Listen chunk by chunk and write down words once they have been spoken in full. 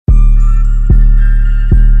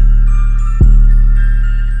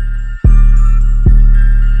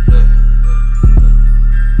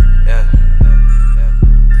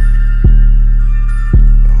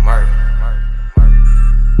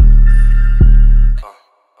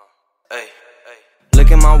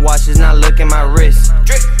in my wrist.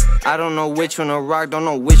 I don't know which one to rock, don't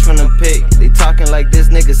know which one to pick. They talking like this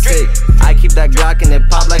nigga sick. I keep that Glock and it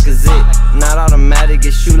pop like a zip. Not automatic,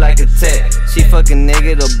 it shoot like a tech. She fucking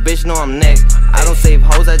nigga, the bitch know I'm neck. I don't save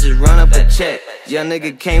hoes, I just run up a check. Young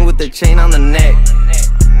nigga came with the chain on the neck.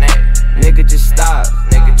 Nigga just stop,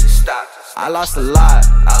 nigga just stop. I lost a lot,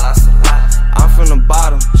 I'm from the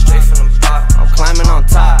bottom, straight from the bottom. I'm climbing on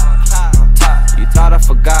top. You thought I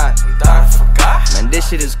forgot, man, this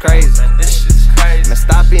shit is crazy. Man,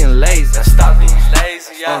 stop being lazy.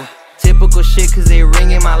 Typical shit, cause they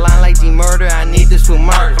ringing my line like DMurda. I need this with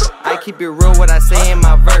murder. I keep it real what I say in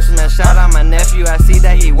my verse. Man, shout out my nephew, I see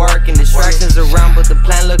that he working. Distractions around, but the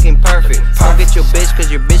plan looking perfect. Don't get your bitch, cause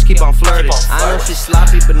your bitch keep on flirting. I know she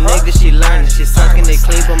sloppy, but nigga, she learning. She sucking it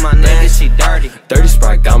clean, but my nigga, she dirty. 30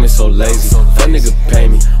 Sprite got me so lazy. That nigga pay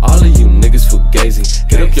me, all of you niggas fugazi.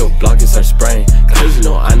 Get up your block and start spraying, cause you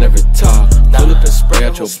know I never talk. Pull up and spray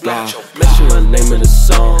out your block. Mention my name in the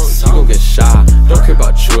song, you gon' get shot. Don't care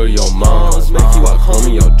about you or your moms. Make you walk home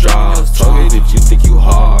in your drawers. Talk it if you think you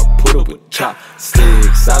hard. Put up with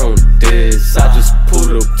chopsticks. I don't diss, I just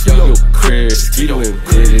pulled up to your crib. Tito and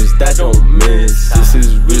bitches, that don't miss. This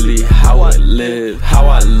is really how I live. How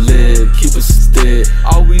I live, keep it still.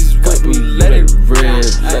 Always with me, let it rip.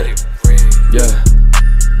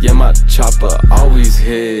 Yeah, my chopper always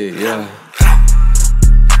hit, yeah.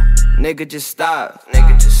 Nigga just stop,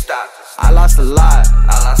 nigga just stop. I lost a lot,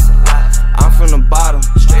 I'm from the bottom,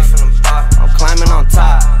 straight from the bottom. I'm climbing on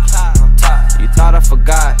top. You thought I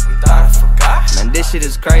forgot, man, this shit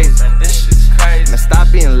is crazy. Man,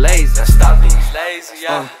 stop being lazy.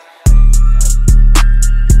 Yeah.